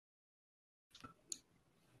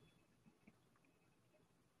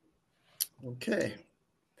Okay.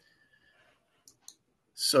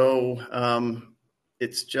 So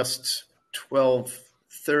it's just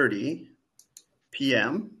 12:30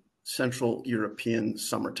 p.m. Central European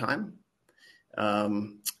summertime.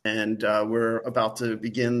 And we're about to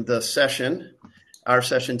begin the session, our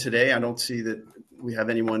session today. I don't see that we have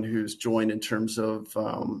anyone who's joined in terms of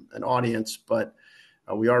an audience, but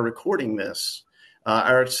we are recording this.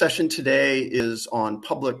 Our session today is on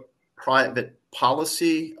public-private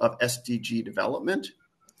policy of SDG development.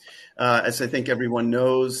 As I think everyone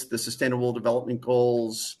knows, the Sustainable Development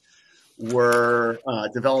Goals were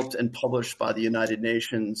developed and published by the United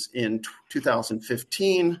Nations in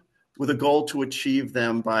 2015 with a goal to achieve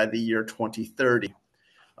them by the year 2030.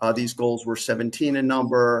 These goals were 17 in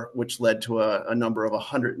number, which led to a number of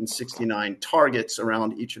 169 targets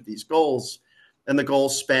around each of these goals. And the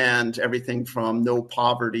goals spanned everything from no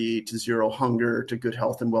poverty to zero hunger to good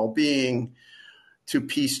health and well-being to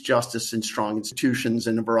peace, justice, and strong institutions,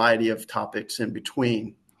 and a variety of topics in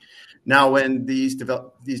between. Now, when these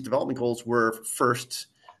development goals were first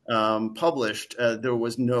published, there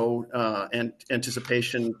was no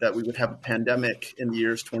anticipation that we would have a pandemic in the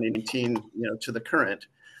years 2019, to the current.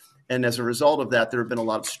 And as a result of that, there have been a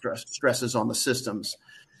lot of stresses on the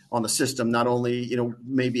system, not only,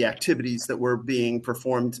 maybe activities that were being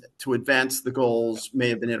performed to advance the goals may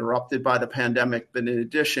have been interrupted by the pandemic, but in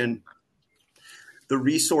addition, the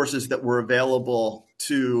resources that were available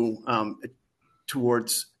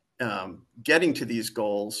towards getting to these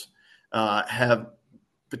goals have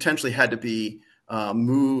potentially had to be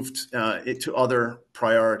moved to other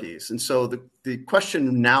priorities. And so the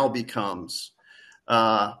question now becomes,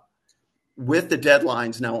 with the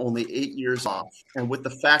deadlines now only 8 years off, and with the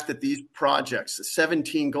fact that these projects, the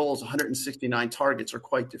 17 goals, 169 targets, are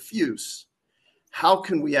quite diffuse, how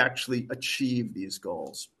can we actually achieve these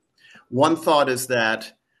goals? One thought is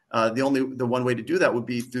that the one way to do that would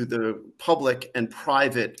be through the public and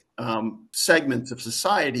private segments of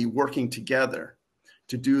society working together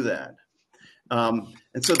to do that. And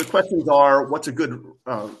so the questions are, what's a good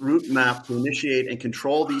route map to initiate and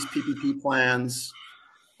control these PPP plans?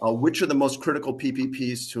 Which are the most critical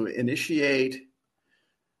PPPs to initiate?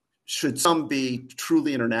 Should some be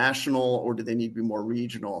truly international, or do they need to be more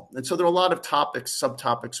regional? And so there are a lot of topics,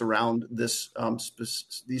 subtopics around this,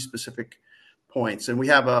 these specific points. And we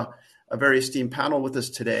have a very esteemed panel with us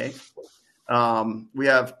today. We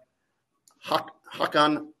have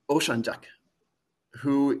Hakan Ozsancak,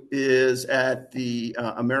 who is at the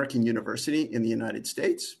American University in the United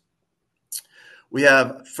States. We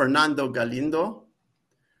have Fernando Galindo,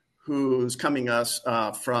 who's coming us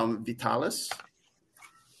from Vitalis.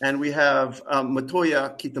 And we have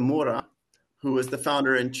Motoya Kitamura, who is the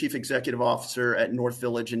founder and chief executive officer at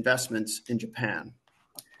Northvillage Investments in Japan.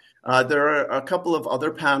 There are a couple of other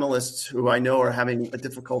panelists who I know are having a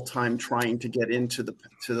difficult time trying to get into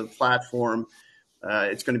the platform.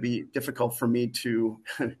 It's going to be difficult for me to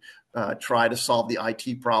try to solve the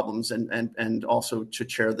IT problems and also to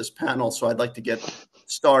chair this panel. So I'd like to get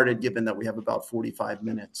started, given that we have about 45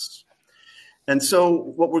 minutes. And so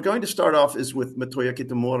what we're going to start off is with Motoya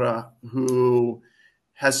Kitamura, who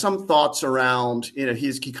has some thoughts around,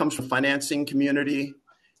 he comes from the financing community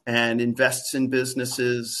and invests in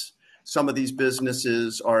businesses. Some of these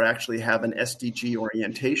businesses actually have an SDG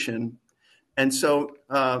orientation. And so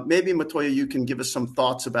maybe, Motoya, you can give us some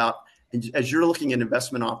thoughts about, as you're looking at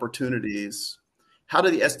investment opportunities, how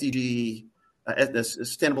do the SDG, the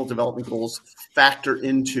Sustainable Development Goals, factor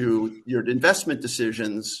into your investment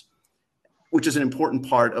decisions, which is an important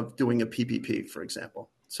part of doing a PPP, for example.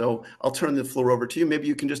 So I'll turn the floor over to you. Maybe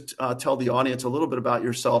you can just tell the audience a little bit about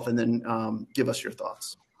yourself and then give us your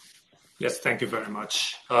thoughts. Yes, thank you very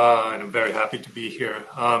much. And I'm very happy to be here.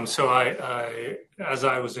 So I, as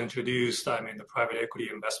I was introduced, I'm in the private equity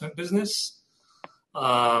investment business.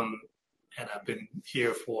 And I've been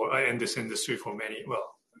here in this industry for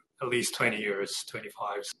at least 20 years,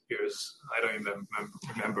 25 years. I don't even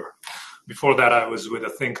remember. Before that, I was with a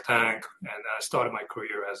think tank, and I started my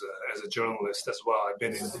career as a journalist as well. I've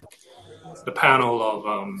been in the panel of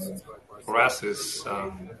Horasis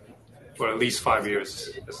for at least 5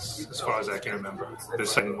 years, as far as I can remember. The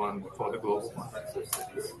second one before the global one.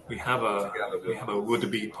 We have a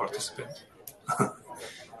would-be participant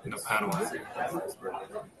in the panel.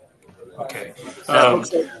 Okay.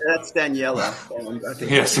 That's Daniela. I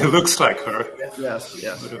think yes, it looks like her. Yes.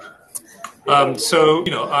 So,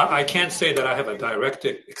 I can't say that I have a direct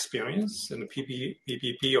experience in the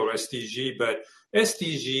PPP or SDG, but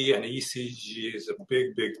SDG and ECG is a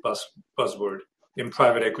big buzzword in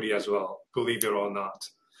private equity as well, believe it or not.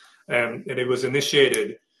 And it was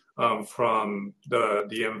initiated from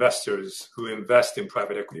the investors who invest in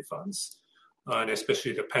private equity funds, and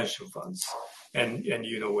especially the pension funds. And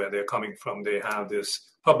you know where they're coming from. They have this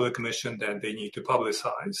public mission that they need to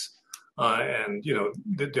publicize, and you know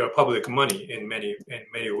they're public money in many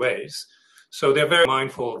ways. So they're very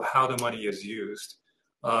mindful of how the money is used,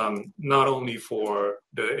 not only for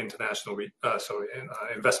the investment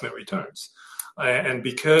returns, and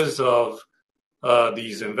because of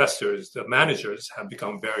these investors, the managers have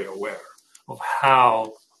become very aware of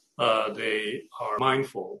how they are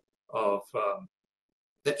mindful of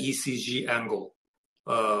the ECG angle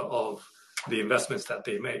of the investments that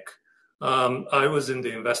they make. I was in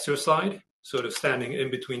the investor side, sort of standing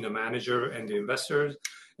in between the manager and the investors.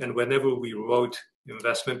 And whenever we wrote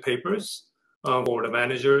investment papers for the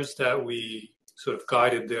managers that we sort of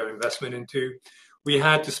guided their investment into, we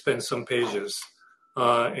had to spend some pages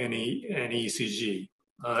in ECG.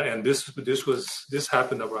 And this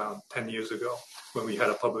happened around 10 years ago when we had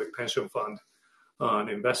a public pension fund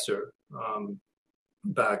investor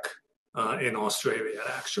back in Australia,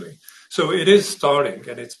 actually. So it is starting,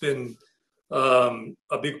 and it's been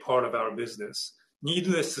a big part of our business.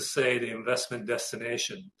 Needless to say, the investment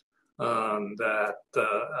destination that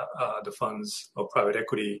the funds of private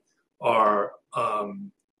equity are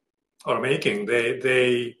making,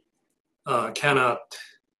 they cannot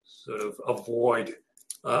sort of avoid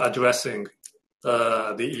addressing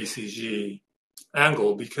the ECG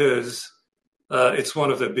angle because it's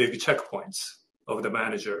one of the big checkpoints of the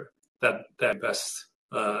manager that invests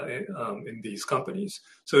in these companies.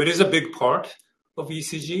 So it is a big part of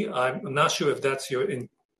ECG. I'm not sure if that's your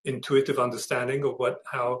intuitive understanding of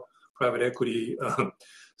how private equity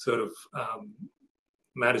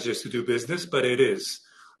manages to do business, but it is.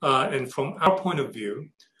 And from our point of view,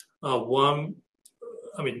 the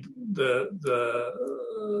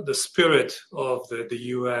spirit of the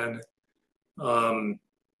UN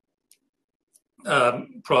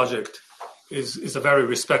project is a very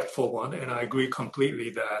respectful one, and I agree completely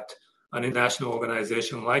that an international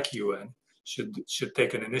organization like UN should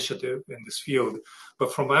take an initiative in this field.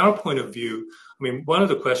 But from our point of view, I mean, one of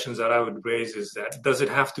the questions that I would raise is that does it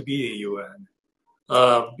have to be a UN?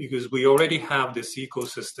 Because we already have this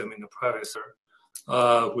ecosystem in the private sector,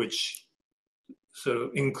 which sort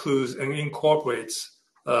of includes and incorporates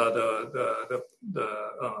the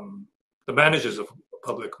managers of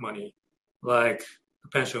public money, like the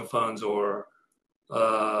pension funds or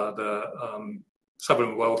the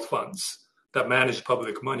sovereign wealth funds that manage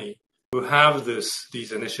public money, who have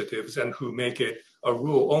these initiatives and who make it a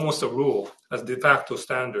rule, almost a rule, as de facto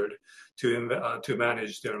standard to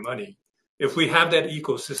manage their money. If we have that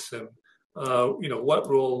ecosystem, what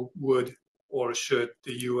role would or should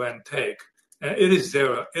the UN take? And is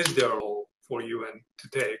there a role for UN to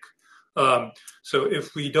take? So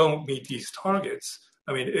if we don't meet these targets,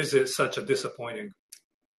 I mean, is it such a disappointing?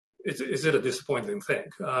 Is it a disappointing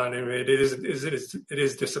thing? It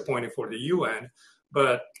is disappointing for the UN,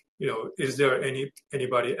 but is there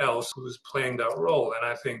anybody else who's playing that role? And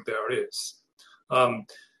I think there is. I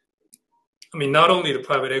mean, not only the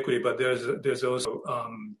private equity, but there's also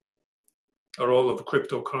a role of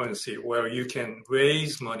cryptocurrency where you can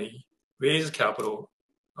raise money, raise capital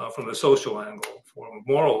from the social angle, from a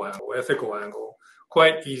moral angle, ethical angle,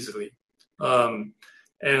 quite easily. And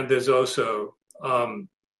there's also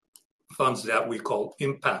funds that we call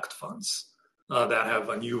impact funds that have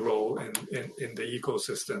a new role in the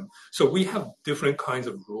ecosystem. So we have different kinds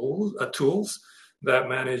of tools that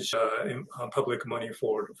manage public money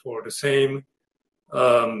for the same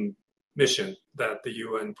mission that the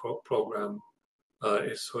UN program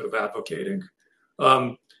is sort of advocating.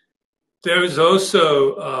 There is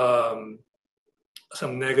also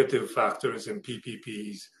some negative factors in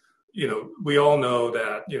PPPs. We all know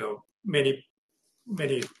that many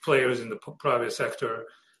players in the private sector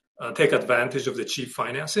take advantage of the cheap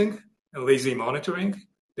financing and lazy monitoring.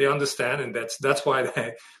 They understand, and that's why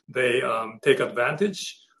they take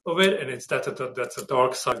advantage of it. And that's a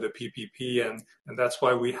dark side of the PPP, and that's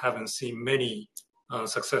why we haven't seen many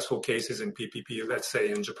successful cases in PPP. Let's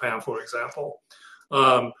say in Japan, for example.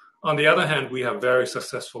 On the other hand, we have very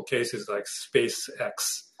successful cases like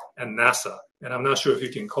SpaceX and NASA, and I'm not sure if you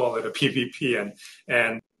can call it a PPP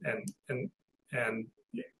and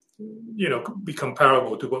be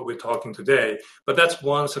comparable to what we're talking today. But that's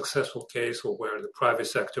one successful case where the private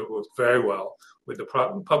sector worked very well with the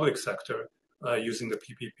public sector using the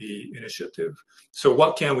PPP initiative. So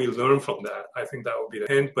what can we learn from that? I think that would be the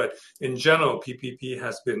hint. But in general, PPP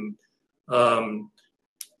has been, at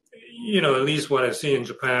least what I see in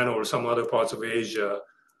Japan or some other parts of Asia,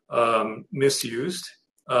 misused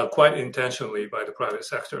quite intentionally by the private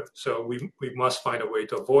sector. So we must find a way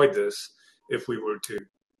to avoid this if we were to,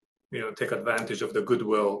 take advantage of the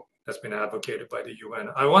goodwill that's been advocated by the UN.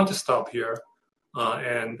 I want to stop here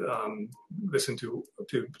and listen to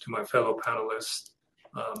my fellow panelists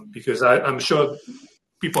because I'm sure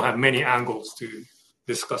people have many angles to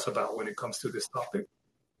discuss about when it comes to this topic.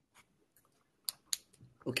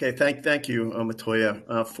 Okay, thank you,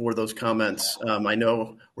 Motoya, for those comments. I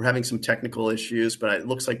know we're having some technical issues, but it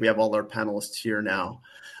looks like we have all our panelists here now.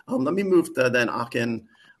 Let me move to then Hakan,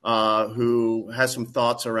 who has some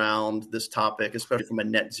thoughts around this topic, especially from a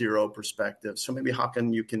net zero perspective. So maybe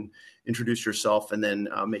Hakan, you can introduce yourself and then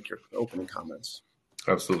make your opening comments.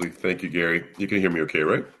 Absolutely. Thank you, Gary. You can hear me okay,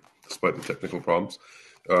 right? Despite the technical problems.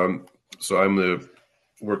 So I'm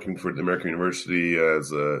working for the American University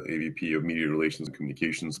as a AVP of Media Relations and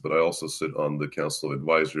Communications, but I also sit on the Council of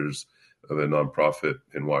Advisors of a nonprofit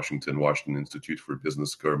in Washington Institute for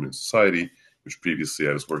Business, Government, and Society, which previously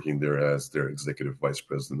I was working there as their executive vice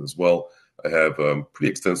president as well. I have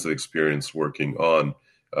pretty extensive experience working on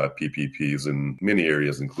PPPs in many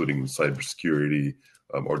areas, including cybersecurity,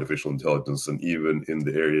 artificial intelligence, and even in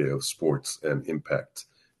the area of sports and impact,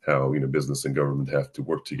 how business and government have to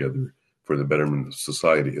work together for the betterment of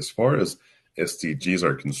society. As far as SDGs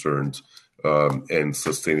are concerned, and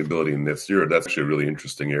sustainability and net zero, that's actually a really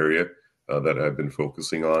interesting area that I've been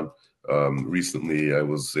focusing on. Recently, I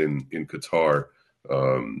was in Qatar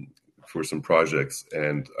for some projects,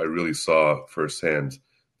 and I really saw firsthand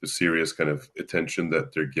the serious kind of attention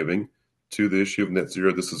that they're giving to the issue of net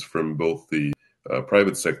zero. This is from both the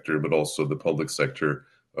private sector, but also the public sector.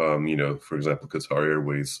 For example, Qatar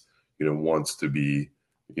Airways, wants to be,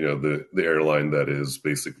 the airline that is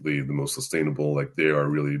basically the most sustainable. Like they are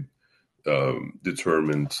really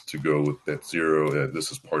determined to go with net zero.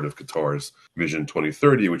 This is part of Qatar's Vision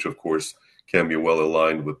 2030, which of course can be well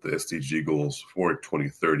aligned with the SDG goals for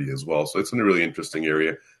 2030 as well. So it's in a really interesting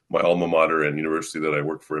area. My alma mater and university that I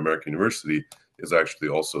work for, American University, is actually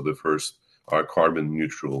also the first carbon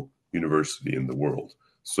neutral university in the world.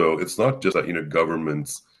 So it's not just that,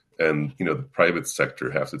 governments and, the private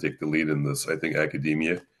sector have to take the lead in this. I think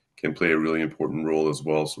academia can play a really important role as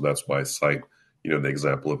well. So that's why I cite, the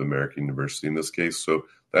example of American University in this case. So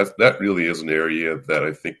that really is an area that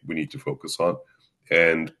I think we need to focus on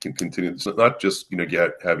and can continue. It's not just,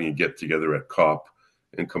 having a get together at COP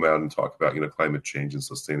and come out and talk about, climate change and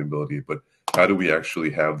sustainability, but how do we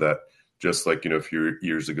actually have that? Just like, a few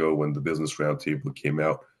years ago when the Business Roundtable came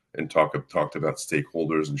out and talked about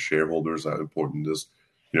stakeholders and shareholders, how important it is,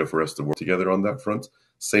 for us to work together on that front.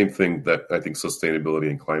 Same thing that I think sustainability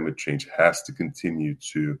and climate change has to continue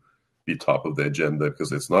to be top of the agenda,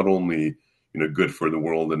 because it's not only, good for the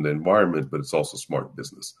world and the environment, but it's also smart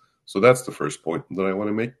business. So that's the first point that I want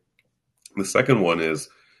to make. The second one is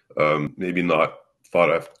maybe not thought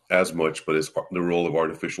of as much, but is the role of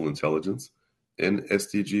artificial intelligence in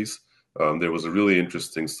SDGs. There was a really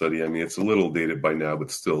interesting study. I mean, it's a little dated by now, but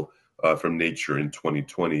still from Nature in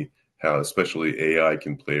 2020, how especially AI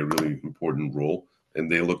can play a really important role. And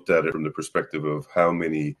they looked at it from the perspective of how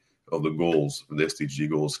many of the goals, the SDG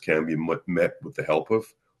goals, can be met with the help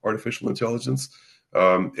of artificial intelligence.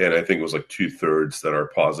 And I think it was like 2/3 that are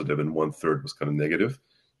positive and 1/3 was kind of negative.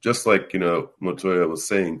 Just like, Motoya was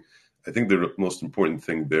saying, I think the most important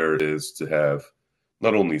thing there is to have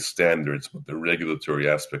not only standards, but the regulatory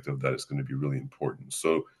aspect of that is going to be really important.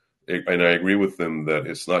 So, and I agree with them that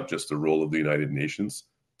it's not just the role of the United Nations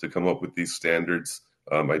to come up with these standards.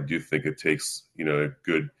 I do think it takes, a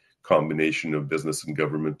good combination of business and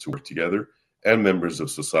government to work together, and members of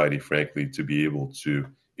society, frankly, to be able to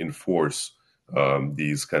enforce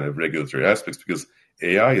these kind of regulatory aspects, because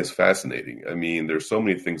AI is fascinating. I mean, there's so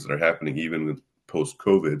many things that are happening even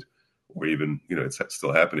post-COVID, or even, it's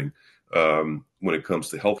still happening when it comes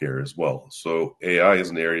to healthcare as well. So AI is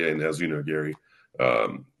an area, and as you know, Gary,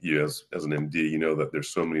 you as an MD, you know that there's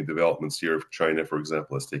so many developments here. China, for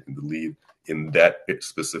example, has taken the lead in that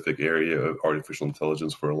specific area of artificial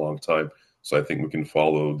intelligence for a long time. So I think we can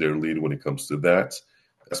follow their lead when it comes to that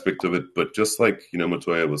aspect of it. But just like,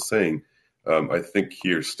 Motoya was saying, I think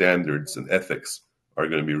here standards and ethics are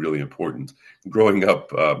going to be really important. Growing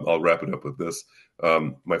up, I'll wrap it up with this.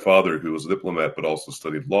 My father, who was a diplomat but also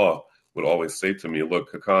studied law, would always say to me,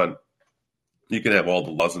 look, Hakan, you can have all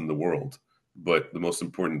the laws in the world, but the most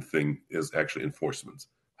important thing is actually enforcement.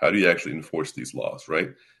 How do you actually enforce these laws, right?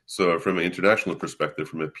 So from an international perspective,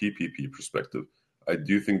 from a PPP perspective, I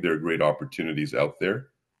do think there are great opportunities out there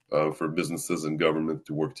for businesses and government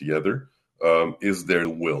to work together. Is there the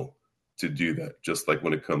will to do that? Just like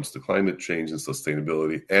when it comes to climate change and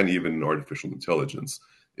sustainability, and even artificial intelligence.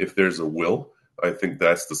 If there's a will, I think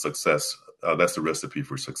that's the success. That's the recipe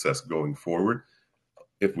for success going forward.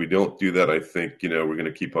 If we don't do that, I think, we're going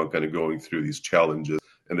to keep on kind of going through these challenges,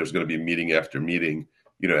 and there's going to be meeting after meeting,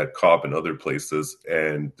 at COP and other places,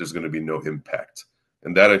 and there's going to be no impact.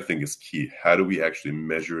 And that, I think, is key. How do we actually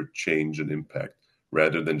measure change and impact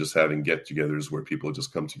rather than just having get-togethers where people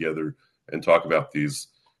just come together and talk about these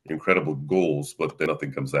incredible goals, but then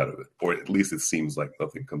nothing comes out of it, or at least it seems like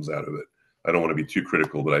nothing comes out of it. I don't want to be too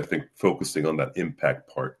critical, but I think focusing on that impact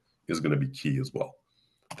part is going to be key as well.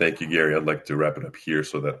 Thank you, Gary. I'd like to wrap it up here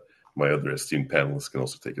so that my other esteemed panelists can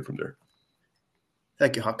also take it from there.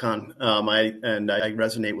 Thank you, Hakan. I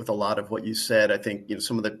resonate with a lot of what you said. I think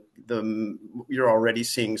some of the you're already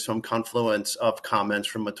seeing some confluence of comments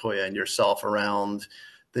from Motoya and yourself around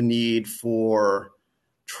the need for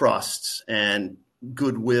trust and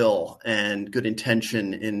goodwill and good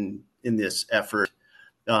intention in this effort.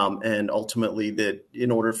 And ultimately, that in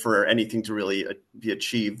order for anything to really be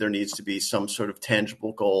achieved, there needs to be some sort of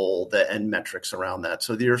tangible goal and metrics around that.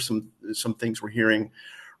 So there are some things we're hearing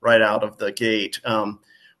right out of the gate.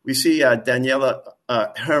 We see Daniela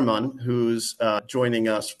Herrmann, who's joining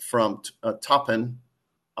us from Topan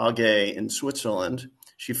AG in Switzerland.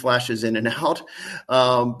 She flashes in and out,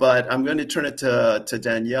 but I'm going to turn it to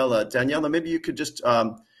Daniela. Daniela, maybe you could just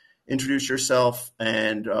introduce yourself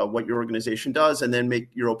and what your organization does, and then make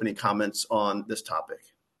your opening comments on this topic.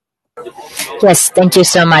 Yes, thank you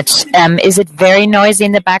so much. Is it very noisy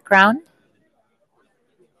in the background?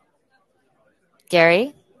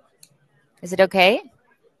 Gary, is it okay?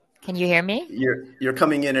 Can you hear me? You're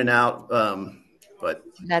coming in and out, but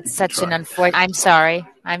that's such an unfortunate.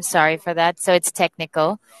 I'm sorry for that. So it's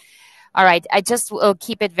technical. All right, I just will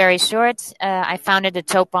keep it very short. I founded a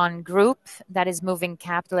Topan group that is moving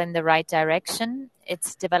capital in the right direction.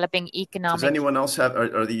 It's developing economic... Does anyone else have,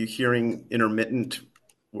 are you hearing intermittent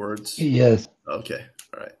words? Yes. Okay,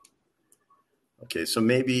 all right. Okay, so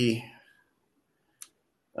maybe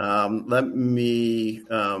let me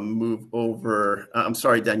move over. I'm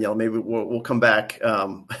sorry, Danielle, maybe we'll come back.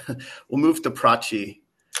 We'll move to Prachee.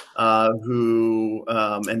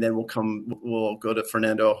 And then we'll go to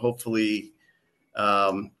Fernando. Hopefully,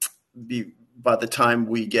 by the time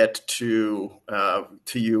we get to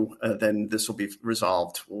you, then this will be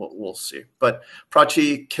resolved. We'll see. But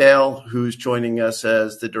Prachee, Kale, who's joining us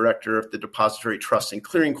as the director of the Depository Trust and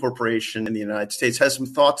Clearing Corporation in the United States, has some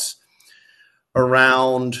thoughts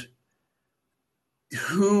around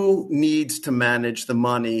who needs to manage the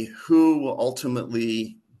money, who will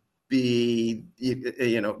ultimately be,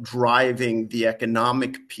 driving the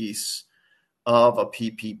economic piece of a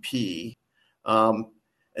PPP.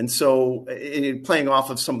 And so playing off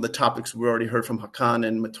of some of the topics we already heard from Hakan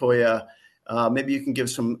and Motoya, maybe you can give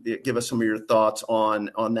us some of your thoughts on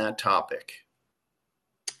that topic.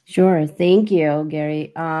 Sure. Thank you,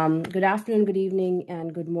 Gary. Good afternoon, good evening,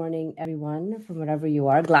 and good morning, everyone, from wherever you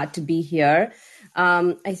are. Glad to be here.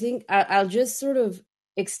 I think I'll just sort of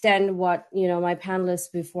extend what my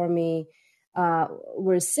panelists before me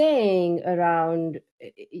were saying around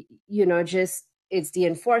just it's the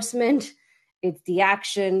enforcement, it's the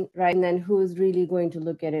action, right? And then who's really going to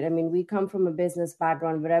look at it? I mean, we come from a business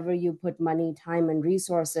background. Wherever you put money, time, and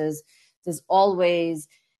resources, there's always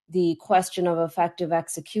the question of effective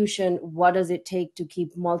execution. What does it take to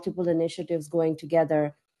keep multiple initiatives going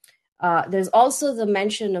together? There's also the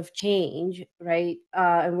mention of change, right?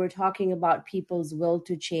 And we're talking about people's will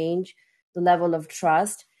to change, the level of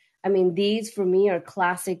trust. I mean, these for me are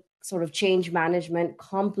classic sort of change management,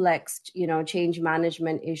 complex, change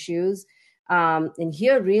management issues. And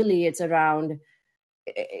here really it's around,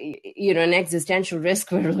 an existential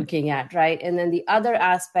risk we're looking at, right? And then the other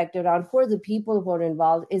aspect around for the people who are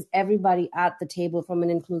involved is everybody at the table from an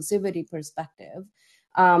inclusivity perspective.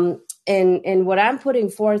 And what I'm putting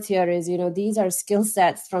forth here is, these are skill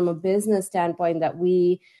sets from a business standpoint that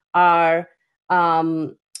we are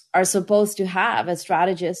supposed to have as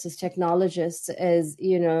strategists, as technologists, as,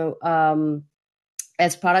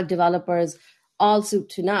 as product developers, all soup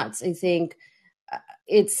to nuts. I think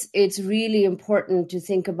it's really important to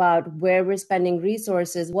think about where we're spending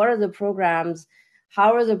resources. What are the programs?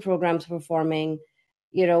 How are the programs performing?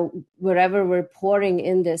 Wherever we're pouring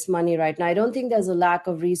in this money right now, I don't think there's a lack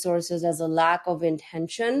of resources, there's a lack of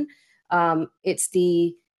intention. It's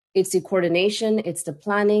the coordination, it's the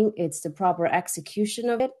planning, it's the proper execution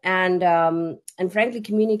of it, and frankly,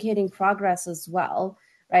 communicating progress as well,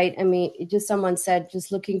 right? I mean, just someone said,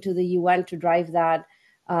 just looking to the UN to drive that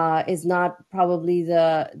is not probably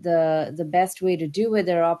the best way to do it.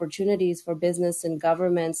 There are opportunities for business and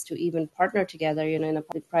governments to even partner together, in a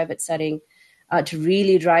public-private setting. To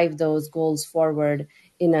really drive those goals forward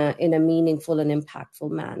in a meaningful and impactful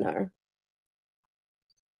manner.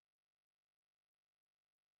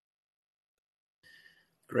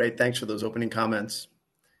 Great. Thanks for those opening comments.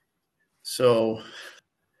 So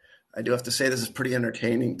I do have to say this is pretty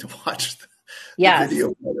entertaining to watch the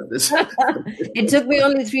video part of this. It took me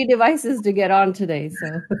only 3 devices to get on today.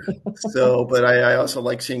 But I also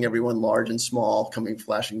like seeing everyone large and small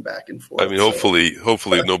flashing back and forth. I mean,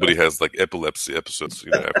 hopefully nobody has like epilepsy episodes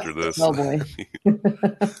after this. Oh boy.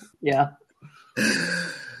 Yeah.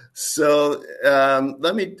 So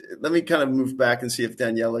let me kind of move back and see if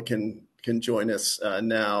Daniela can join us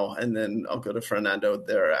now, and then I'll go to Fernando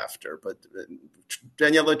thereafter. But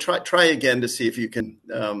Daniela, try again to see if you can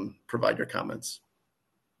provide your comments.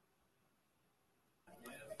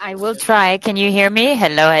 I will try. Can you hear me?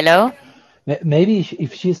 Hello. Maybe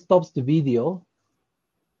if she stops the video.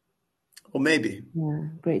 Well, maybe. Yeah,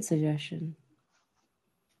 great suggestion.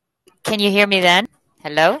 Can you hear me then?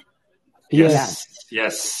 Hello? Yes.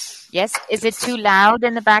 Yes. Is it too loud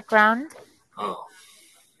in the background? Oh.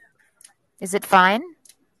 Is it fine?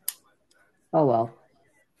 Oh, well.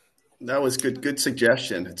 That was good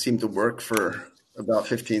suggestion. It seemed to work for about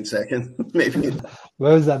 15 seconds, maybe.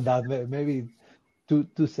 Less than that, maybe 2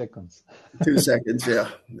 seconds. 2 seconds, yeah.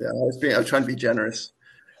 I was trying to be generous.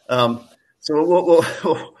 So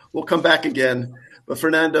we'll come back again. But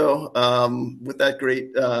Fernando, with that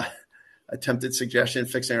great attempted suggestion,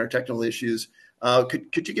 fixing our technical issues,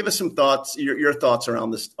 could you give us some thoughts, your thoughts around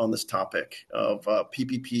this topic of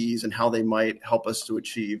PPPs and how they might help us to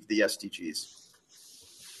achieve the SDGs?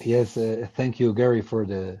 Yes, thank you, Gary, for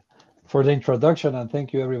the introduction, and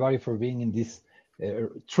thank you everybody for being in this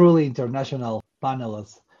truly international panel,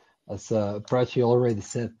 as Prachee already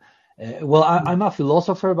said. Well, I'm a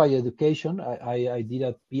philosopher by education. I did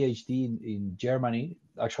a PhD in Germany,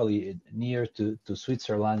 actually near to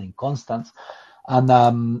Switzerland, in Constance. And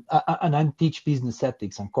I teach business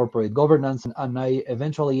ethics and corporate governance, and I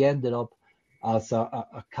eventually ended up as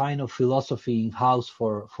a kind of philosophy in-house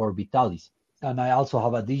for Vitalis. And I also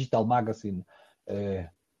have a digital magazine,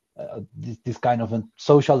 this kind of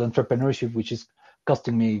social entrepreneurship, which is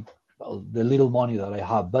costing me the little money that I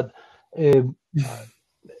have. But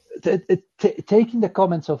taking the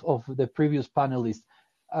comments of the previous panelists,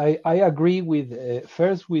 I agree with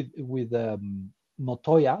first with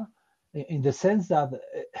Motoya, in the sense that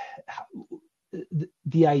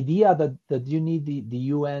the idea that you need the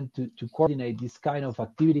UN to coordinate this kind of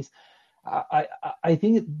activities, I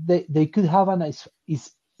think they could have an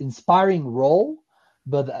inspiring role,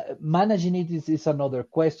 but managing it is another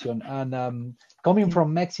question. And coming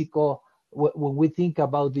from Mexico, when we think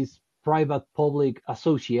about these private-public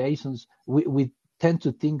associations, we tend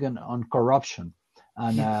to think on corruption.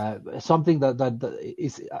 And something that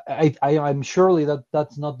is, I'm surely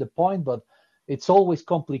that's not the point, but it's always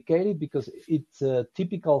complicated because it's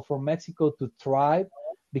typical for Mexico to thrive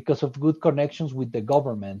because of good connections with the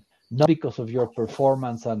government, not because of your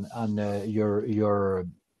performance and your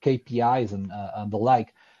KPIs and the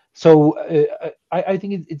like. So I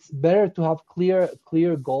think it's better to have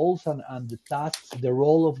clear goals and the tasks, the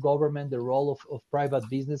role of government, the role of private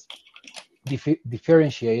business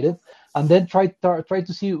differentiated, and then try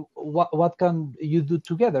to see what can you do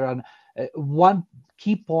together. And one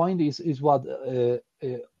key point is what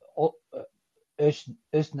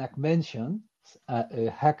Ozsancak mentioned,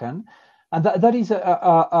 Hakan, and that is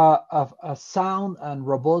a sound and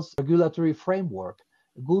robust regulatory framework,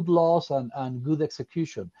 good laws and good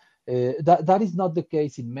execution. That is not the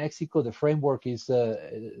case in Mexico. The framework is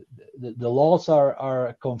the laws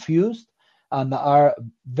are confused and are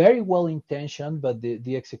very well intentioned, but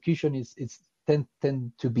the execution is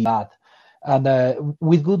tend to be bad. And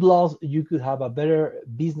with good laws, you could have a better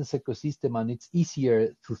business ecosystem, and it's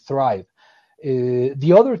easier to thrive.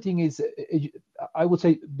 The other thing is, I would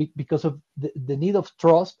say, because of the need of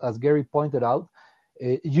trust, as Gary pointed out,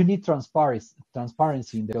 you need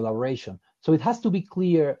transparency in the collaboration. So it has to be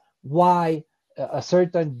clear why a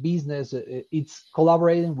certain business it's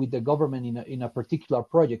collaborating with the government in a particular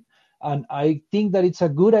project. And I think that it's a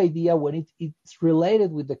good idea when it's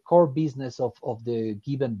related with the core business of the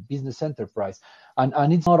given business enterprise.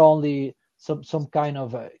 And it's not only some kind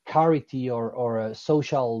of charity or a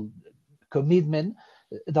social commitment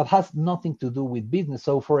that has nothing to do with business.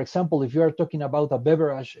 So, for example, if you are talking about a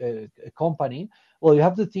beverage company, well, you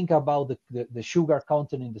have to think about the sugar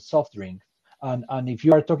content in the soft drink. And if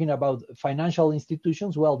you are talking about financial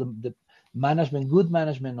institutions, well, the management, good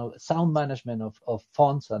management, sound management of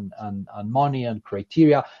funds and money and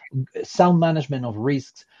criteria, sound management of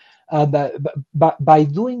risks. But by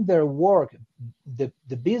doing their work, the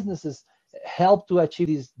businesses help to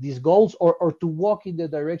achieve these goals or to walk in the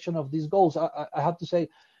direction of these goals. I have to say,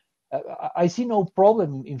 I see no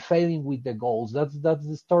problem in failing with the goals. That's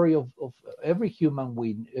the story of every human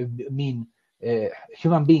being.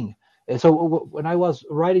 So when I was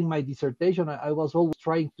writing my dissertation, I was always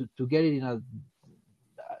trying to get it in a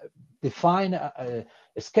define a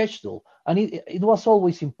schedule, and it was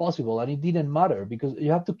always impossible, and it didn't matter because you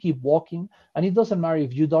have to keep walking, and it doesn't matter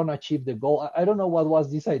if you don't achieve the goal. I don't know what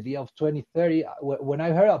was this idea of 2030. When I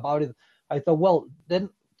heard about it, I thought, well, then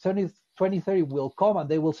 2030 will come and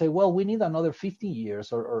they will say, well, we need another 15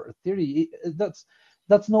 years or 30.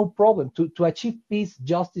 That's no problem. To achieve peace,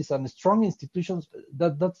 justice, and strong institutions,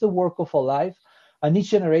 that's the work of a life, and each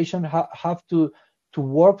generation have to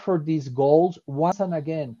work for these goals once and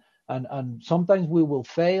again. And sometimes we will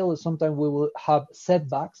fail, sometimes we will have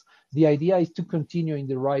setbacks. The idea is to continue in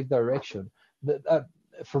the right direction. But,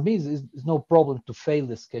 for me, it's no problem to fail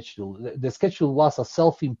the schedule. The schedule was a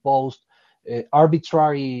self-imposed,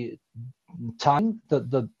 arbitrary time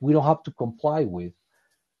that we don't have to comply with.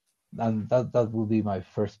 And that will be my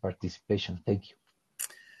first participation. Thank you.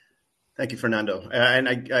 Thank you, Fernando. And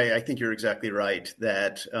I think you're exactly right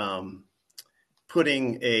that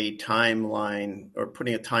putting a timeline or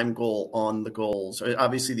putting a time goal on the goals.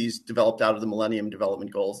 Obviously, these developed out of the Millennium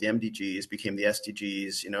Development Goals. The MDGs became the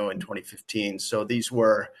SDGs, in 2015. So these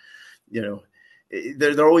were,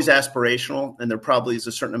 they're always aspirational, and there probably is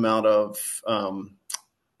a certain amount of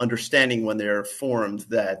understanding when they're formed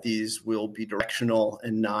that these will be directional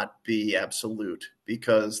and not be absolute,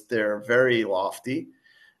 because they're very lofty,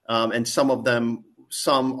 and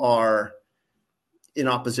some are in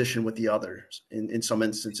opposition with the others in some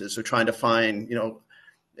instances. So trying to find,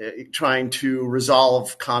 trying to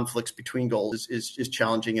resolve conflicts between goals is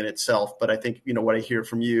challenging in itself. But I think, what I hear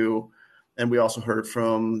from you, and we also heard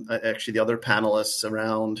from actually the other panelists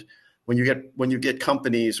around when you get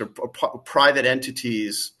companies or private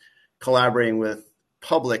entities collaborating with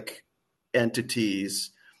public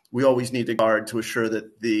entities, we always need to guard to assure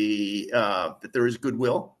that that there is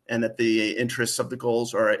goodwill and that the interests of the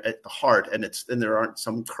goals are at the heart, and there aren't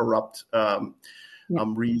some corrupt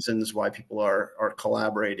reasons why people are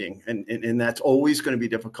collaborating, and that's always going to be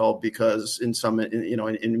difficult because in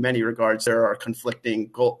many regards there are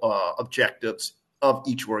conflicting objectives of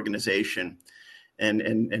each organization,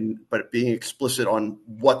 but being explicit on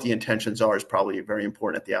what the intentions are is probably very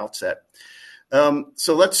important at the outset.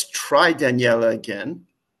 So let's try Daniela again.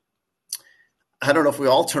 I don't know if we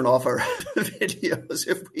all turn off our videos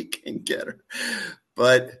if we can get her,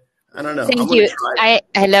 but I don't know. Thank you.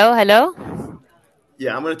 Hello.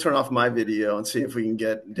 Yeah, I'm going to turn off my video and see if we can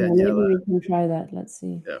get Daniela. Maybe we can try that. Let's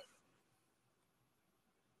see. Yeah.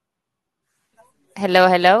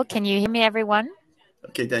 Hello. Can you hear me, everyone?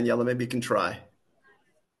 Okay, Daniela, maybe you can try.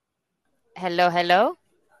 Hello.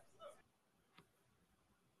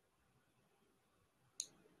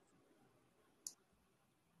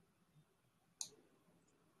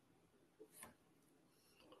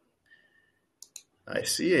 I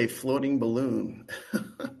see a floating balloon.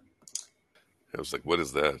 I was like, what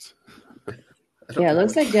is that? Yeah, it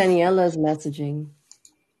looks like Daniela's messaging.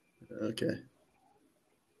 Okay.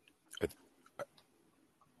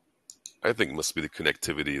 I think it must be the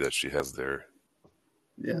connectivity that she has there.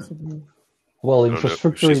 Yeah. Well,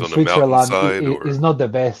 infrastructure in Switzerland is not the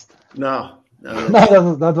best. No.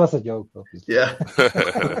 That was a joke, obviously. Yeah.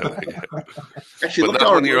 Actually, but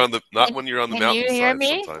not when you're on the mountainside. Can you hear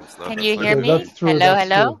me? Sometimes. Can you hear me? That's true.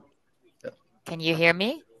 Hello. Yeah. Can you hear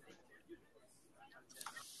me?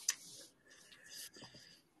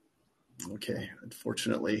 Okay.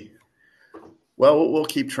 Unfortunately, well, we'll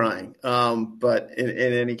keep trying. But in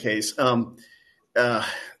any case, so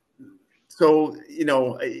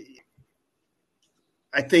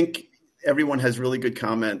I think everyone has really good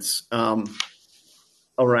comments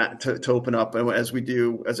around to open up, and as we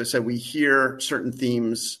do, as I said, we hear certain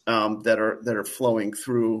themes that are flowing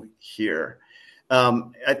through here.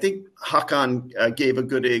 I think Hakan gave a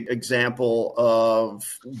good example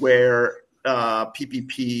of where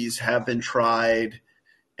PPPs have been tried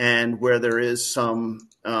and where there is some,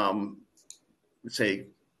 say,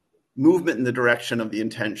 movement in the direction of the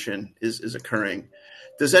intention is occurring.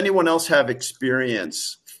 Does anyone else have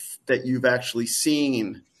experience that you've actually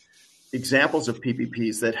seen examples of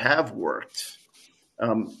PPPs that have worked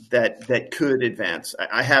that could advance?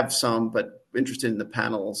 I have some, but interested in the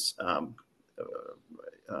panel's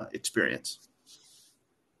experience.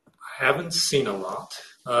 I haven't seen a lot.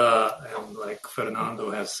 And like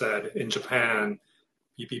Fernando has said, in Japan,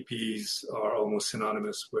 PPPs are almost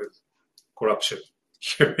synonymous with corruption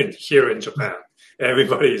here in Japan.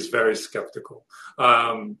 Everybody is very skeptical.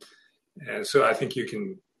 And so I think you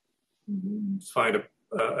can find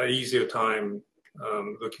a easier time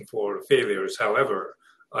looking for failures. However,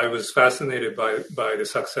 I was fascinated by the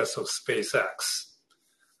success of SpaceX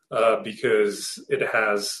because it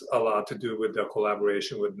has a lot to do with the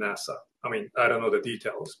collaboration with NASA. I mean, I don't know the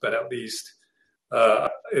details, but at least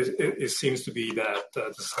it seems to be that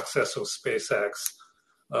the success of SpaceX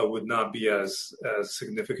would not be as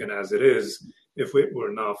significant as it is if it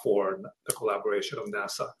were not for the collaboration of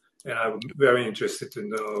NASA. And I'm very interested to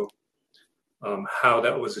know how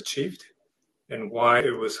that was achieved and why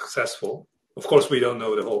it was successful. Of course, we don't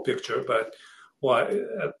know the whole picture, but why,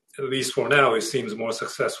 at least for now, it seems more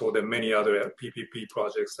successful than many other PPP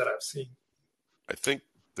projects that I've seen. I think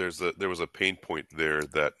there was a pain point there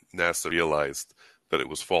that NASA realized that it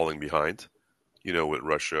was falling behind, with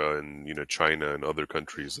Russia and, China and other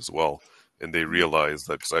countries as well. And they realized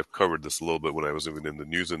that, because I've covered this a little bit when I was even in the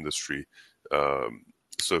news industry.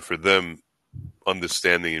 So for them,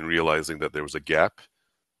 understanding and realizing that there was a gap,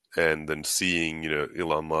 and then seeing,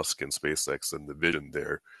 Elon Musk and SpaceX and the vision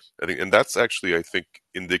there, I think, and that's actually, I think,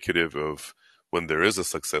 indicative of when there is a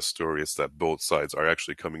success story, it's that both sides are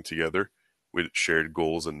actually coming together with shared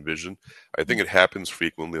goals and vision. I think it happens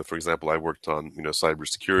frequently. For example, I worked on,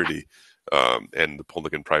 cybersecurity, and the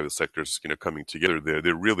public and private sectors, coming together there.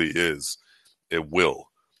 There really is a will.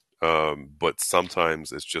 But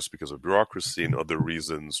sometimes it's just because of bureaucracy and other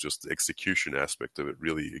reasons, just the execution aspect of it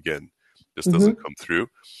really, again, just doesn't come through.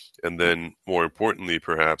 And then more importantly,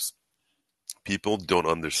 perhaps, people don't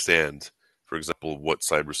understand, for example, what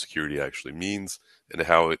cybersecurity actually means and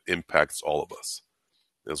how it impacts all of us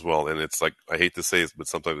as well. And it's like, I hate to say it, but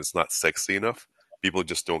sometimes it's not sexy enough. People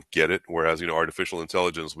just don't get it. Whereas, artificial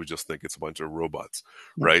intelligence, we just think it's a bunch of robots,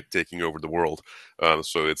 right, taking over the world.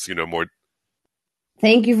 So it's, more.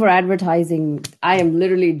 Thank you for advertising. I am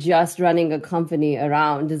literally just running a company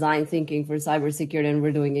around design thinking for cybersecurity, and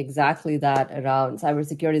we're doing exactly that around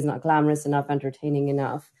cybersecurity is not glamorous enough, entertaining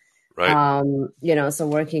enough. Right. So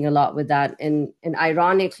working a lot with that. And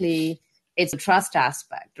ironically, it's a trust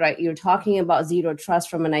aspect, right? You're talking about zero trust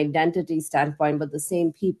from an identity standpoint, but the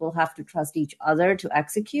same people have to trust each other to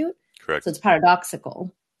execute. Correct. So it's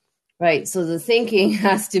paradoxical, right? So the thinking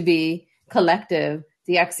has to be collective.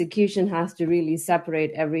 The execution has to really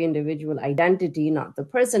separate every individual identity, not the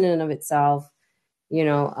person in and of itself,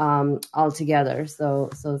 altogether. So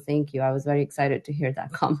thank you. I was very excited to hear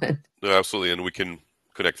that comment. No, absolutely. And we can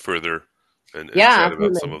connect further and chat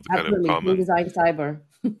about some of the kind of common design cyber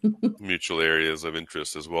mutual areas of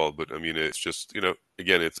interest as well. But I mean, it's just,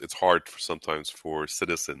 again, it's hard sometimes for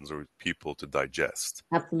citizens or people to digest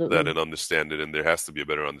that and understand it. And there has to be a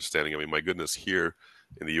better understanding. I mean, my goodness, here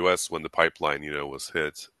in the US, when the pipeline, was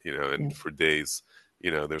hit, and for days,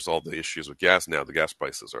 there's all the issues with gas now. The gas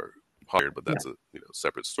prices are higher, but that's a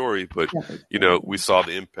separate story. But, we saw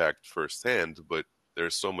the impact firsthand, but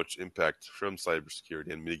there's so much impact from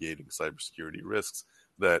cybersecurity and mitigating cybersecurity risks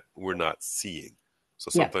that we're not seeing. So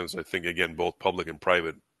sometimes I think, again, both public and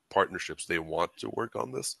private partnerships, they want to work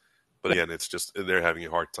on this. But again, it's just they're having a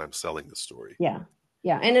hard time selling the story. Yeah.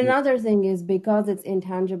 And another thing is, because it's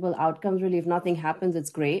intangible outcomes, really, if nothing happens, it's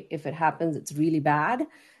great. If it happens, it's really bad.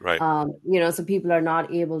 Right. So people are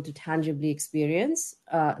not able to tangibly experience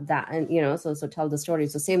that. And, so tell the story.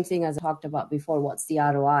 So same thing as I talked about before, what's the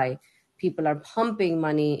ROI? People are pumping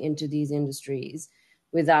money into these industries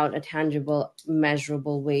without a tangible,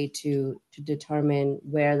 measurable way to determine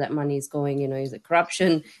where that money is going. Is it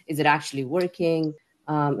corruption? Is it actually working?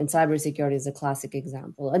 And cybersecurity is a classic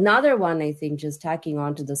example. Another one, I think, just tacking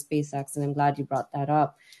on to the SpaceX, and I'm glad you brought that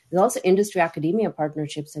up, is also industry academia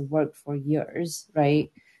partnerships have worked for years,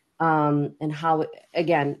 right? And how,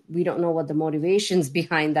 again, we don't know what the motivations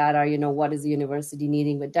behind that are, what is the university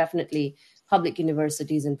needing, but definitely public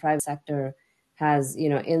universities and private sector has,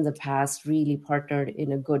 in the past really partnered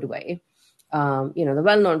in a good way. The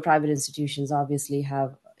well-known private institutions obviously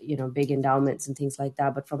have, big endowments and things like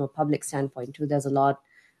that. But from a public standpoint too, there's a lot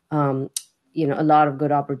of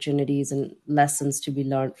good opportunities and lessons to be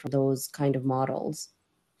learned from those kind of models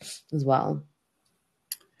as well.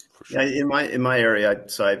 Yeah, in my area,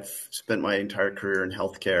 so I've spent my entire career in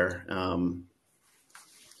healthcare.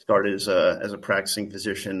 Started as a practicing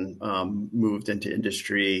physician, moved into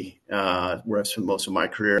industry where I've spent most of my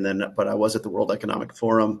career, but I was at the World Economic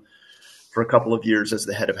Forum for a couple of years as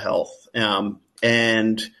the head of health.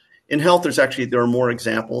 And in health, there are more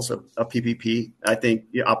examples of PPP. I think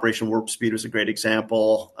Operation Warp Speed was a great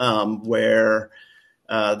example where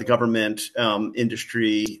the government,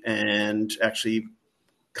 industry, and actually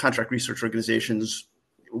contract research organizations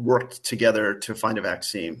worked together to find a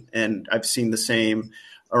vaccine. And I've seen the same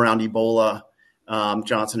around Ebola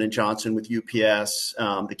Johnson & Johnson with UPS,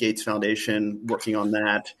 the Gates Foundation working on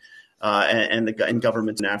that, and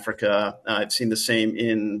governments in Africa. I've seen the same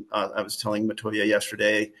in, I was telling Motoya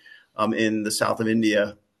yesterday, in the south of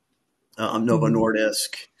India, Novo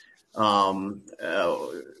Nordisk,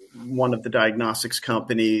 one of the diagnostics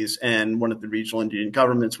companies and one of the regional Indian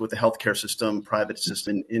governments with the healthcare system, private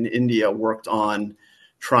system in India worked on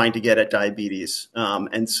trying to get at diabetes.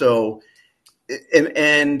 So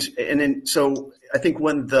I think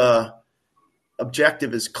when the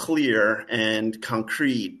objective is clear and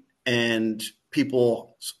concrete and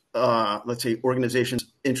people, let's say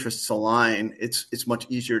organizations' interests align, it's much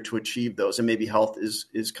easier to achieve those. And maybe health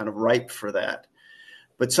is kind of ripe for that.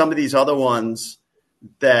 But some of these other ones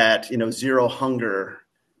that, zero hunger,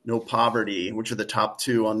 no poverty, which are the top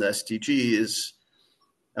two on the SDGs,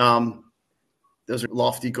 those are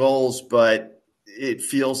lofty goals, but it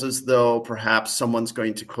feels as though perhaps someone's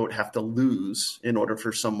going to, quote, have to lose in order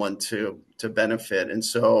for someone to benefit. And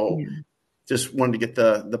so just wanted to get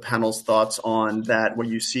the panel's thoughts on that, where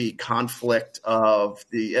you see conflict of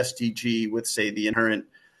the SDG with, say, the inherent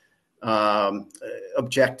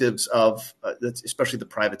objectives of especially the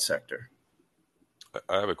private sector.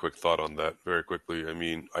 I have a quick thought on that very quickly. I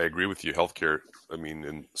mean, I agree with you, healthcare. I mean,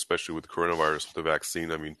 and especially with coronavirus, with the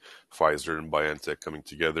vaccine, I mean, Pfizer and BioNTech coming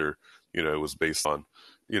together, it was based on,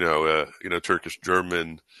 Turkish,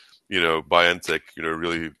 German, BioNTech,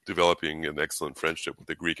 really developing an excellent friendship with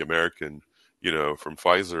the Greek American, from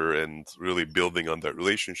Pfizer, and really building on that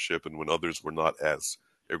relationship. And when others were not as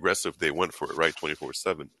aggressive, they went for it, right,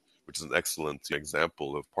 24/7, which is an excellent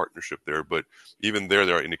example of partnership there. But even there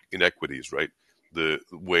are inequities, right? The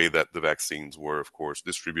way that the vaccines were, of course,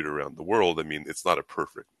 distributed around the world. I mean, it's not a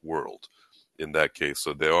perfect world in that case.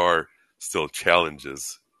 So there are still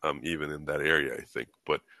challenges, even in that area, I think.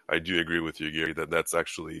 But I do agree with you, Gary, that that's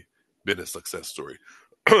actually been a success story.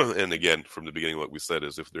 And again, from the beginning, what we said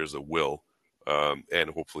is if there's a will and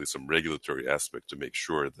hopefully some regulatory aspect to make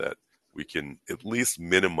sure that we can at least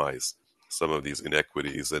minimize some of these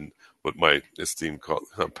inequities and what my esteemed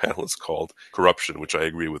panelists called corruption, which I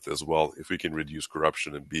agree with as well. If we can reduce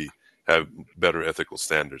corruption and have better ethical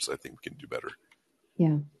standards, I think we can do better.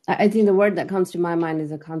 Yeah, I think the word that comes to my mind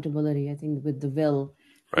is accountability. I think with the will,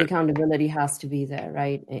 the accountability has to be there,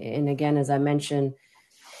 right? And again, as I mentioned,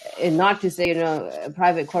 and not to say,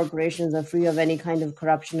 private corporations are free of any kind of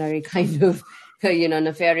corruptionary kind of,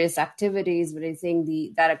 nefarious activities, but I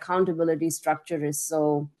think that accountability structure is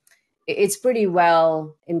it's pretty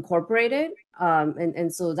well incorporated.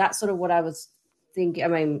 And so that's sort of what I was thinking. I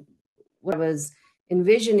mean, what I was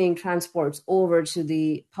envisioning transports over to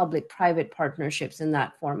the public-private partnerships in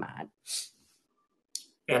that format.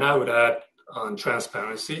 And I would add on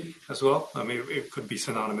transparency as well. I mean, it could be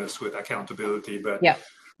synonymous with accountability, but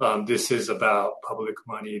this is about public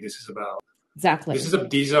money. This is about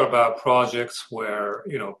these are about projects where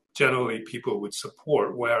generally people would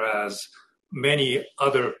support, whereas many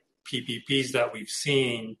other PPPs that we've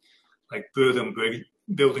seen, like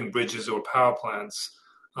building bridges or power plants,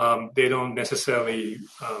 they don't necessarily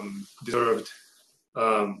deserve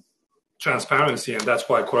transparency, and that's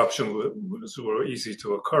why corruption were easy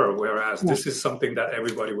to occur. Whereas this is something that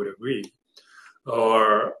everybody would agree,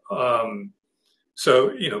 or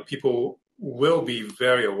so people will be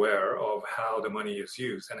very aware of how the money is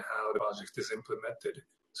used and how the project is implemented.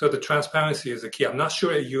 So the transparency is the key. I'm not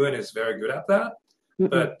sure the UN is very good at that,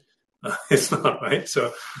 but it's not, right?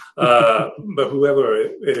 So, but whoever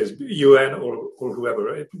it is, UN or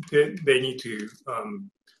whoever, they need to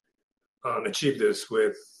achieve this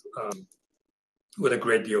with a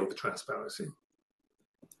great deal of transparency.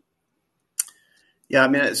 Yeah, I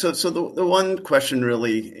mean, so the one question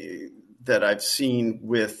really that I've seen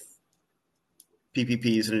with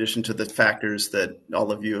PPPs, in addition to the factors that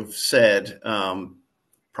all of you have said,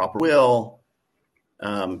 proper will,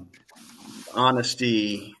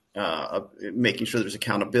 honesty, making sure there's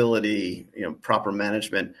accountability, proper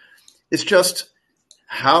management. It's just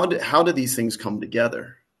how do these things come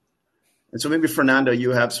together? And so maybe Fernando,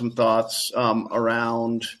 you have some thoughts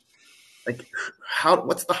around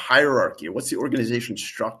what's the hierarchy? What's the organization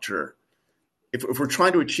structure? If we're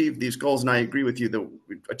trying to achieve these goals, and I agree with you that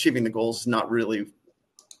achieving the goals is not really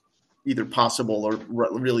either possible or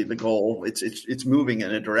really the goal. It's moving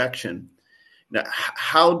in a direction. Now,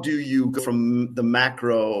 how do you go from the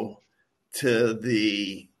macro to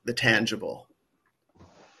the tangible?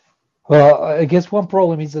 Well, I guess one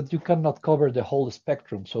problem is that you cannot cover the whole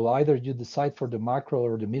spectrum. So either you decide for the macro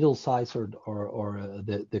or the middle size or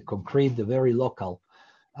the concrete, the very local.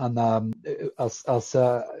 And as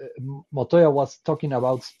Motoya was talking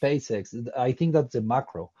about SpaceX, I think that's the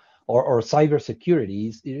macro. or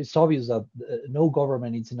cybersecurity, it's obvious that no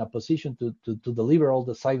government is in a position to deliver all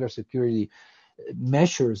the cybersecurity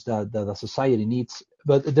measures that a society needs.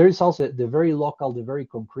 But there is also the very local, the very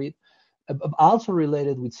concrete, also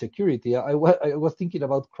related with security. I was thinking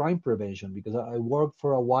about crime prevention, because I worked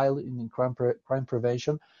for a while in crime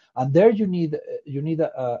prevention, and there you need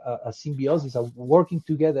a symbiosis of working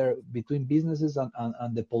together between businesses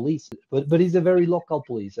and the police. But it's a very local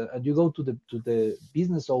police, and you go to the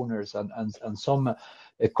business owners and some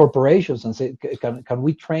corporations and say, can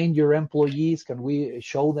we train your employees? Can we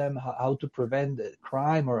show them how to prevent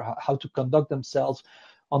crime, or how to conduct themselves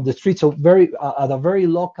on the street? So very at a very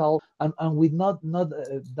local and with not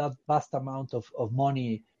that vast amount of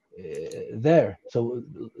money there, so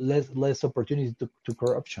less opportunity to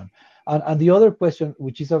corruption. And the other question,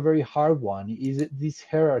 which is a very hard one, is this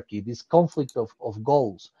hierarchy, this conflict of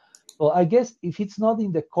goals. Well, I guess if it's not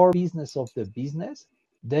in the core business of the business,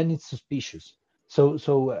 then it's suspicious. So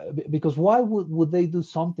because why would they do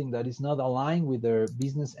something that is not aligned with their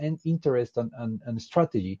business and interest and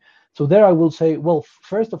strategy? So there I will say, well,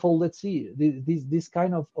 first of all, let's see this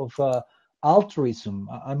kind of altruism.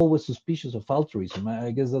 I'm always suspicious of altruism.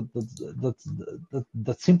 I guess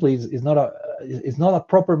that simply is not a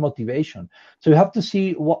proper motivation. So you have to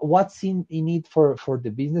see what's in it for the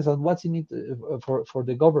business, and what's in it for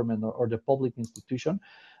the government or the public institution,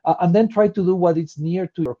 and then try to do what is near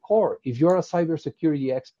to your core. If you're a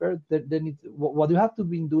cybersecurity expert, then what you have to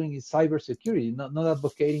be doing is cybersecurity, not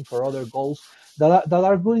advocating for other goals that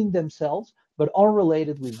are good in themselves, but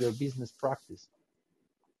unrelated with your business practice.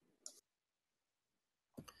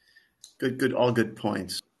 Good, all good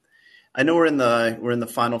points. I know we're in the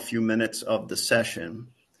final few minutes of the session.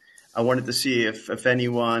 I wanted to see if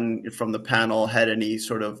anyone from the panel had any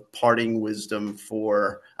sort of parting wisdom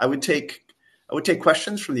for. I would take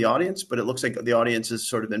questions from the audience, but it looks like the audience has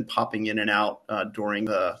sort of been popping in and out during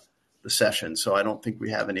the session, so I don't think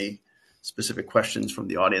we have any specific questions from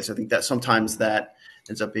the audience. I think that sometimes that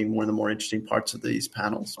ends up being one of the more interesting parts of these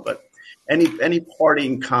panels. But any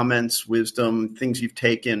parting comments, wisdom, things you've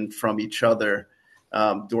taken from each other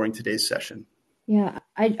during today's session? Yeah,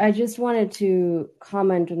 I just wanted to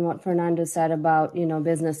comment on what Fernando said about,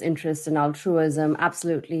 business interests and altruism.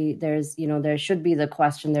 Absolutely, there should be the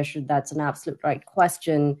question. That's an absolute right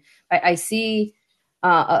question. I see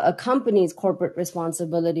a company's corporate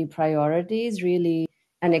responsibility priorities really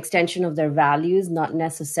an extension of their values, not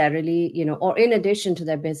necessarily, or in addition to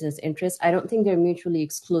their business interests. I don't think they're mutually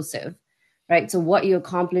exclusive, right? So what you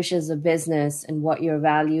accomplish as a business and what your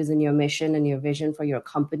values and your mission and your vision for your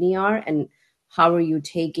company are, and how are you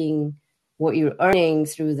taking what you're earning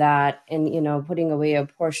through that and, putting away a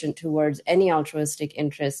portion towards any altruistic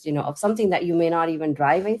interest, of something that you may not even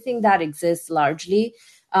drive. I think that exists largely.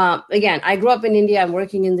 Again, I grew up in India. I'm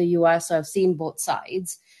working in the US, so I've seen both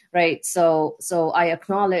sides, right? So I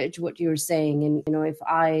acknowledge what you're saying. And, if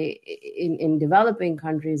in developing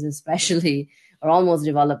countries, especially, or almost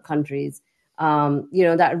developed countries,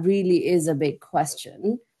 that really is a big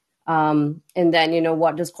question. And then,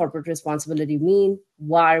 what does corporate responsibility mean?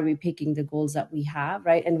 Why are we picking the goals that we have,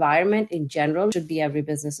 right? Environment in general should be every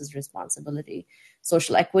business's responsibility.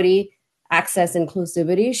 Social equity, access,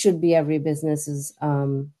 inclusivity should be every business's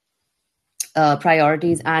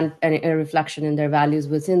priorities and a reflection in their values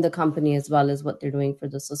within the company, as well as what they're doing for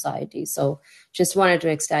the society. So just wanted to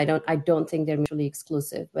extend, I don't think they're mutually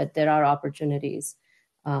exclusive, but there are opportunities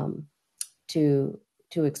to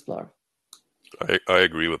explore. I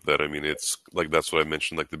agree with that. I mean, it's like, that's what I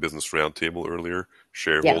mentioned, like the business roundtable earlier,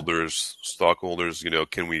 shareholders, stockholders,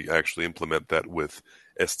 can we actually implement that with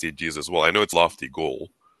SDGs as well? I know it's a lofty goal.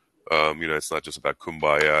 It's not just about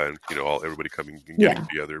kumbaya and, everybody coming and getting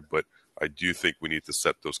together, but I do think we need to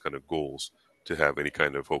set those kind of goals to have any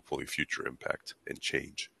kind of hopefully future impact and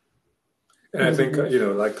change. And I think,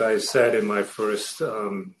 like I said in my first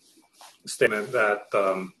statement, that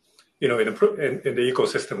in the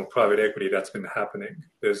ecosystem of private equity, that's been happening.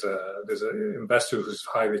 There's an investor who's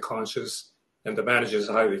highly conscious, and the manager is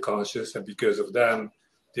highly conscious, and because of them,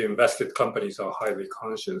 the invested companies are highly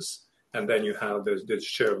conscious, and then you have this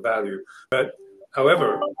share value. But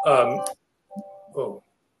however, I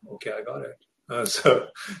got it.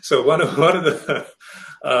 So one of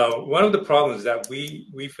the problems that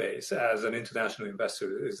we face as an international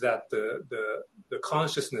investor is that the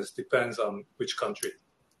consciousness depends on which country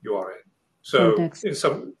you are in. So in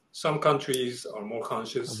some countries are more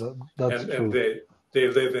conscious, and they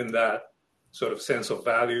live in that sort of sense of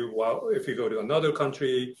value. While if you go to another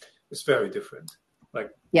country, it's very different.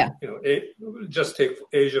 Like, Yeah. just take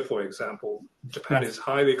Asia, for example. Japan is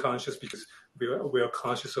highly conscious because we are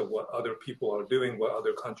conscious of what other people are doing, what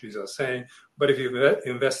other countries are saying. But if you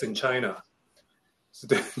invest in China,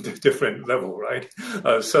 it's a different level, right?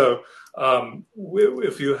 If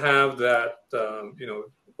you have that,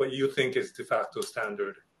 what you think is de facto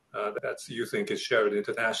standard, that you think is shared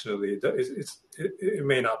internationally, it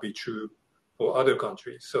may not be true for other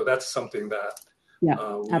countries. So that's something that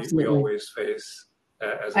we always face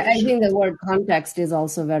as an issue. I think the word context is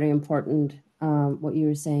also very important, what you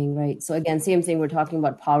were saying, right? So again, same thing, we're talking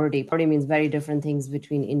about poverty. Poverty means very different things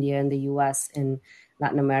between India and the US and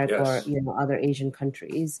Latin America, yes. or other Asian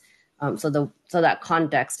countries. So that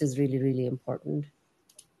context is really, really important.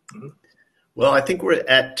 Mm-hmm. Well, I think we're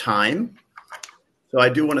at time. So I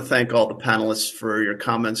do want to thank all the panelists for your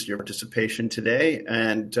comments, your participation today.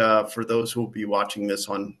 And for those who will be watching this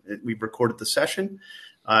we've recorded the session.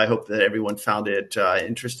 I hope that everyone found it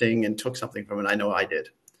interesting and took something from it. I know I did.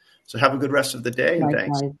 So have a good rest of the day, and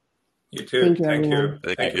thanks. You too. Thank you.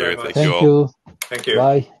 Thank you, Gary. Very much. Thank you all. Thank you. Thank you.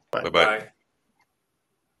 Bye. Bye-bye. Bye.